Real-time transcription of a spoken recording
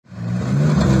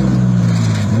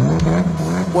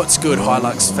What's good,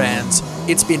 Hilux fans?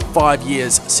 It's been 5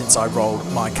 years since I rolled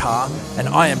my car, and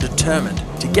I am determined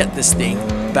to get this thing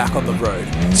back on the road.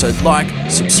 So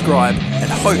like, subscribe, and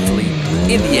hopefully,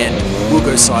 in the end, we'll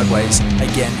go sideways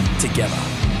again together.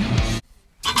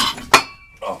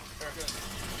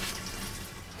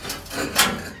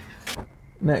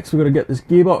 Next, we've got to get this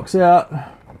gearbox out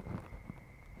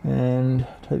and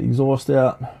take the exhaust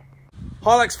out.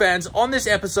 Hilux fans, on this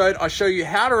episode, I show you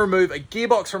how to remove a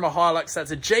gearbox from a Hilux. That's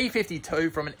a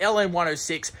G52 from an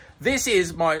LN106. This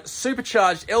is my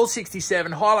Supercharged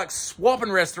L67 Hilux Swap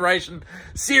and Restoration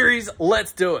series.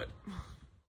 Let's do it.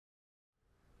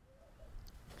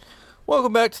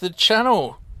 Welcome back to the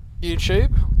channel,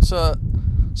 YouTube. It's a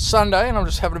Sunday and I'm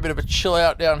just having a bit of a chill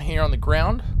out down here on the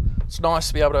ground. It's nice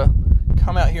to be able to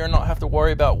come out here and not have to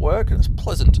worry about work. It's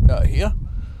pleasant out here.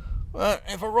 But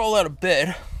if I roll out of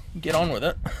bed, get on with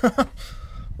it.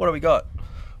 What do we got?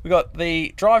 We got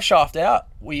the drive shaft out,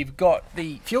 we've got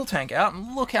the fuel tank out,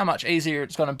 and look how much easier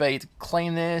it's going to be to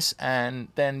clean this and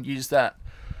then use that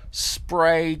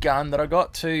spray gun that I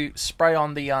got to spray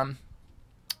on the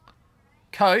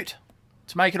coat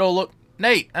to make it all look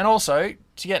neat. And also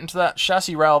to get into that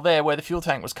chassis rail there where the fuel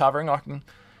tank was covering, I can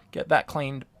get that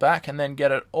cleaned back and then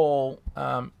get it all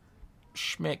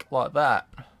schmick like that.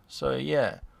 So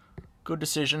yeah, good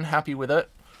decision, happy with it.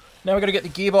 Now we've got to get the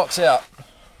gearbox out.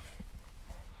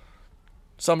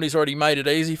 Somebody's already made it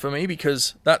easy for me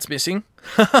because that's missing.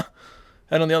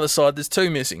 And on the other side, there's two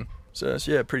missing. So it's,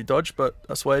 yeah, pretty dodge, but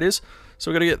that's the way it is.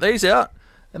 So we've got to get these out.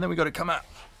 And then we've got to come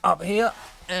up here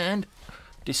and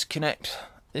disconnect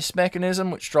this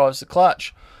mechanism, which drives the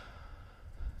clutch.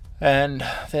 And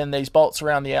then these bolts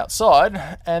around the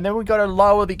outside. And then we've got to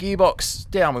lower the gearbox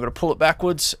down. We've got to pull it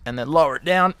backwards and then lower it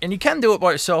down. And you can do it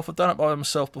by yourself. I've done it by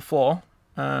myself before.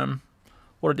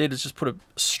 What I did is just put a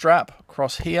strap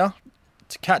across here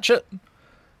to catch it,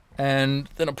 and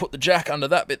then I put the jack under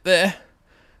that bit there,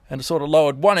 and I sort of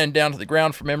lowered one end down to the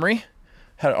ground from memory,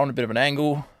 had it on a bit of an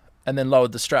angle, and then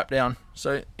lowered the strap down.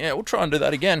 So yeah, we'll try and do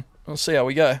that again. We'll see how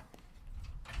we go.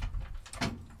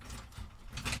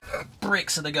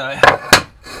 Bricks are the go.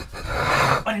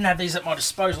 I didn't have these at my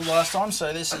disposal last time,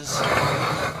 so this is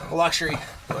a luxury.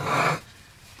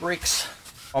 Bricks.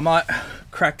 I might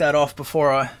crack that off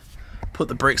before I put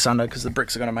the bricks under, because the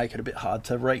bricks are going to make it a bit hard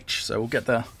to reach. So we'll get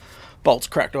the bolts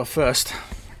cracked off first.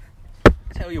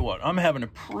 Tell you what, I'm having a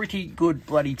pretty good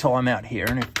bloody time out here,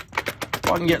 and if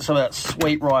I can get some of that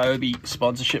sweet Ryobi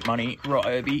sponsorship money,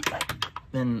 Ryobi,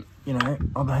 then, you know,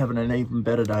 I'm having an even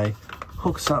better day.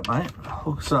 Hook us up, mate.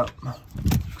 Hook us up.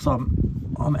 Because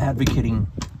I'm advocating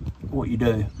what you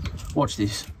do. Watch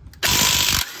this.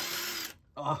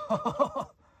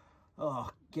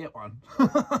 Oh, get one.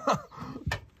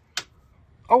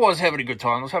 I was having a good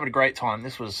time. I was having a great time.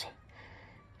 This was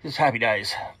happy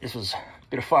days. This was a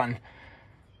bit of fun.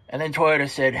 And then Toyota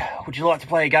said, would you like to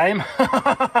play a game?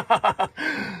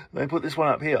 They put this one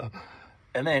up here.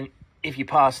 And then if you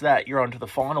pass that, you're on to the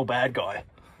final bad guy.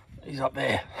 He's up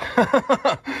there.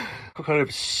 What kind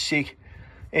of sick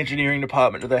engineering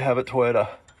department do they have at Toyota?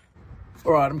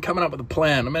 All right, I'm coming up with a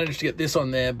plan. I managed to get this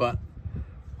on there, but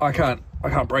I can't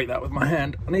break that with my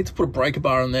hand. I need to put a breaker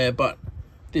bar in there, but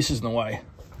this is in the way.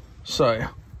 So,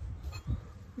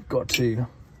 got to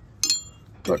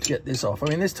get this off. I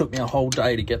mean, this took me a whole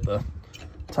day to get the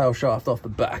tail shaft off the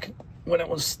back when it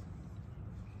was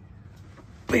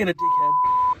being a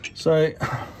dickhead. So,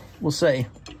 we'll see.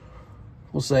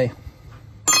 We'll see.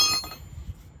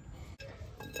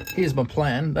 Here's my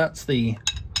plan. That's the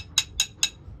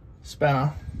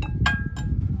spanner.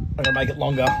 I'm gonna make it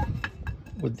longer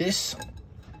with this.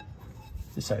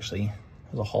 This actually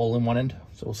has a hole in one end,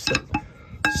 so we'll slip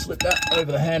that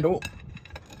over the handle.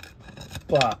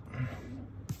 But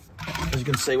as you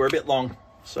can see, we're a bit long,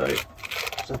 so just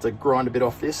have to grind a bit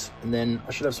off this, and then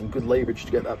I should have some good leverage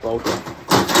to get that bolt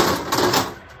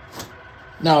off.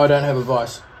 No, I don't have a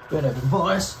vise. Don't have a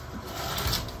vise,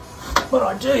 but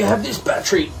I do have this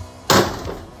battery.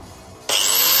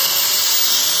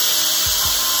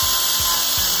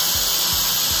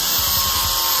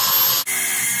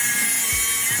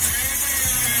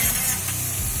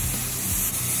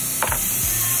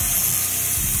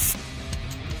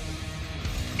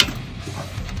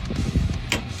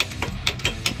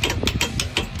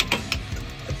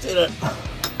 Did it.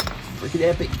 Freaking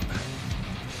epic.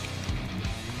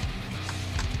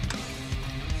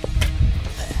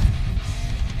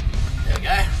 There we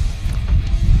go.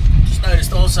 Just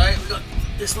noticed also we've got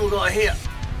this little guy here.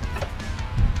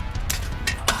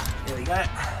 There we go.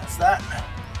 That's that.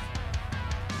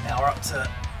 Now we're up to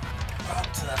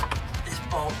this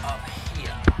bolt up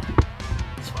here.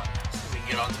 This one. So we can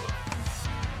get onto it.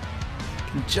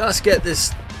 Just get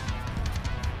this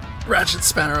ratchet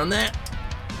spanner on there.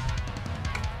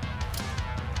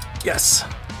 Yes.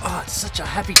 Oh, it's such a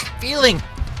happy feeling.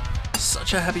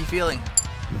 Such a happy feeling.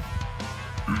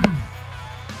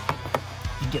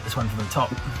 You get this one from the top.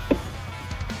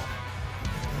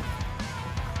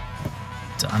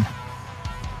 Done.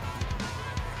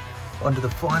 On to the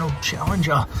final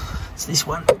challenger. It's this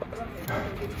one.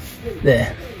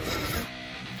 There.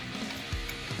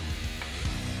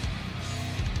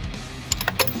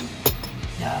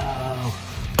 No.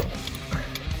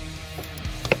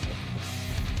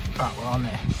 Right, we're on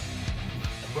there.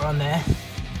 We're on there.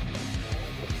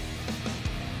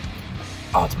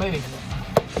 Oh, it's moving.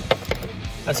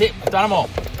 That's it, I've done them all.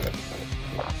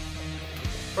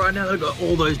 Right, now that I've got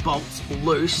all those bolts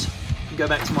loose, I'll go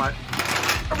back to my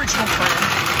original plan.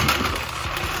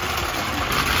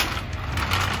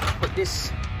 Put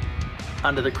this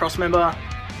under the cross member.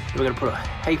 Then we're going to put a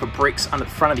heap of bricks under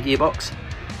the front of the gearbox.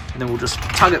 And then we'll just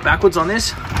tug it backwards on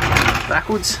this.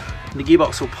 Backwards. And the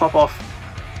gearbox will pop off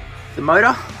the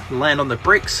motor, land on the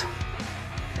bricks.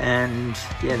 And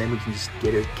yeah, then we can just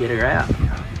get her out.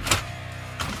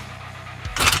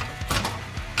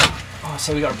 Oh,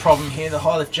 so we got a problem here. The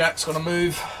high lift jack's got to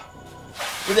move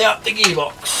without the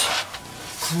gearbox.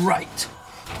 Great.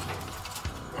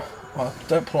 Well,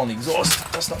 don't pull on the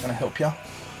exhaust. That's not going to help you.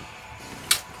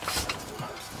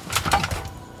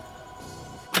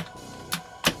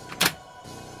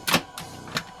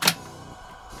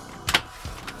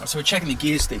 So we're checking the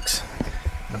gear sticks.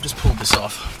 I've just pulled this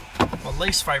off. My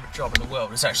least favourite job in the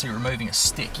world is actually removing a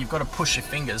stick. You've got to push your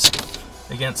fingers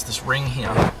against this ring here.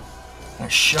 And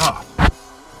it's sharp.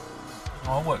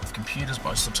 I work with computers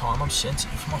most of the time. I'm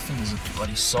sensitive. My fingers are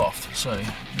bloody soft. So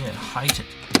yeah, hate it.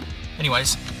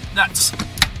 Anyways, that's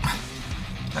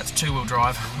two-wheel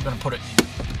drive. I'm going to put it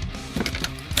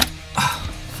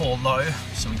 4 low.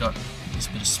 So we got this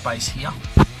bit of space here.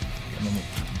 And then we'll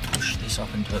push this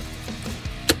up into it.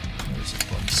 Where's this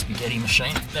bloody spaghetti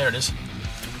machine? There it is.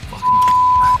 Fucking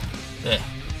there.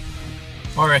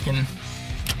 I reckon.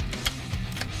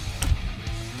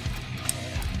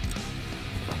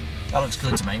 That looks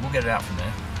good to me. We'll get it out from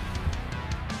there.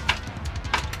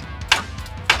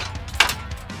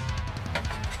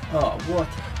 Oh, what?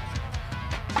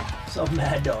 Some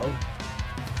mad dog.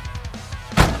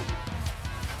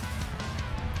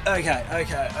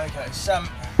 Okay. Some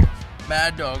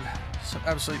mad dog. Some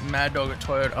absolute mad dog at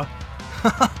Toyota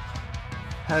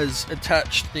has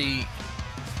attached the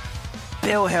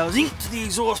bell housing to the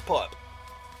exhaust pipe.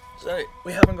 So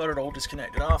we haven't got it all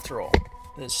disconnected after all.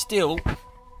 There's still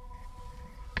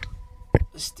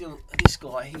this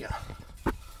guy here.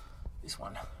 This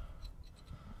one.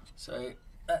 So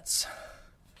that's,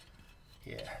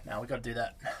 yeah, now we've got to do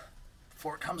that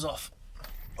before it comes off.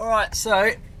 Alright,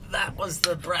 so that was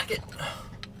the bracket.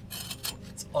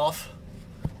 It's off.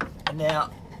 And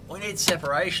now we need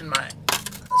separation, mate.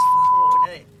 That's fucking what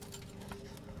we need.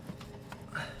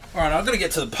 Alright, I've got to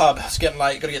get to the pub. It's getting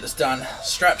late, got to get this done.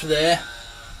 Strap to there.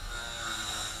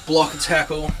 Block and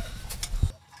tackle.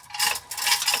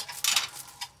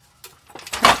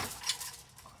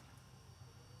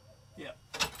 Yep.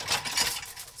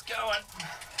 It's going.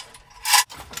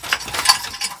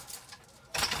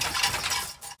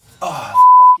 Oh,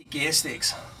 fucking gear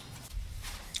sticks.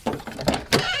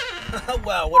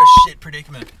 Wow, what a shit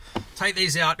predicament. Take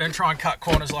these out, don't try and cut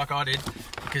corners like I did,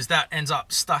 because that ends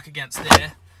up stuck against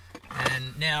there.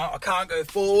 And now I can't go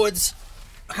forwards.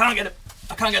 I can't get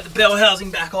the bell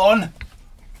housing back on.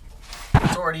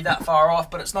 It's already that far off,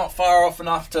 but it's not far off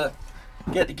enough to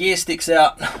get the gear sticks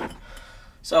out.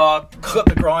 So I got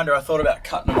the grinder, I thought about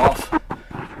cutting them off.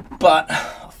 But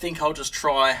I think I'll just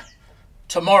try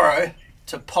tomorrow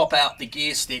to pop out the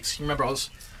gear sticks. You remember I was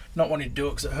not wanting to do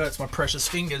it because it hurts my precious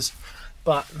fingers.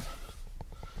 But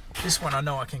this one I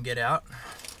know I can get out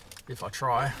if I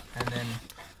try, and then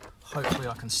hopefully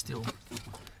I can still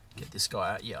get this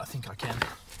guy out. Yeah, I think I can.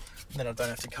 And then I don't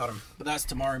have to cut him. But that's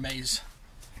tomorrow me's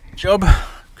job,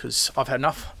 because I've had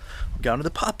enough. I'm going to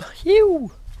the pub.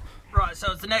 Ew. Right,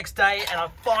 so it's the next day and I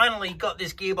finally got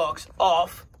this gearbox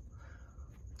off.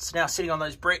 It's now sitting on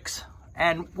those bricks.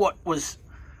 And what was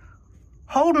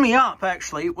holding me up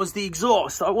actually was the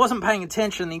exhaust. I wasn't paying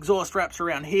attention. The exhaust wraps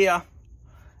around here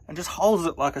and just holds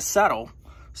it like a saddle.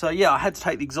 So yeah, I had to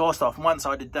take the exhaust off. And once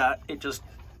I did that, it just,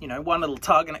 you know, one little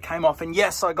tug and it came off. And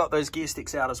yes, I got those gear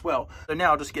sticks out as well. So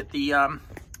now I'll just get the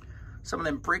some of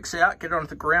them bricks out, get it onto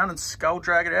the ground and skull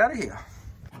drag it out of here.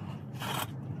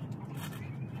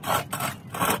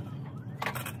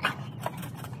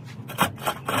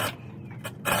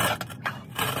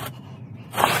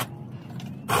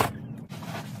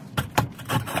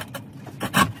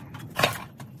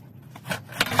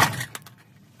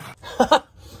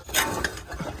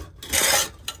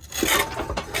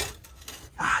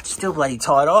 still bloody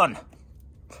tied on.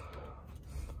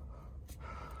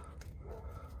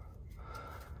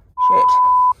 Shit.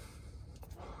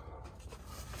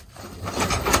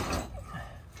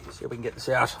 See if we can get this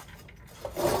out.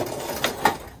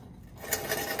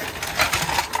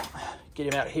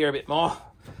 Get him out here a bit more.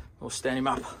 We'll stand him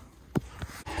up.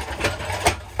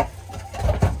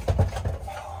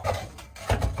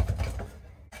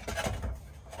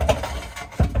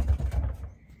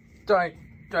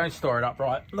 Don't store it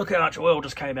upright. Look how much oil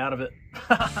just came out of it.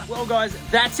 Well guys,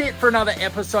 that's it for another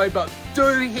episode, but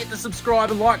do hit the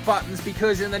subscribe and like buttons,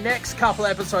 because in the next couple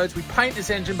episodes we paint this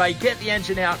engine bay, get the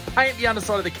engine out, paint the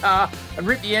underside of the car and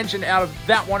rip the engine out of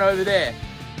that one over there.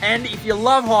 And if you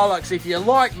love Hilux, if you're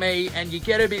like me and you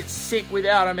get a bit sick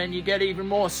without them and you get even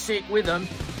more sick with them,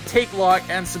 tick like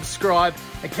and subscribe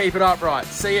and keep it upright.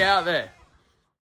 See you out there.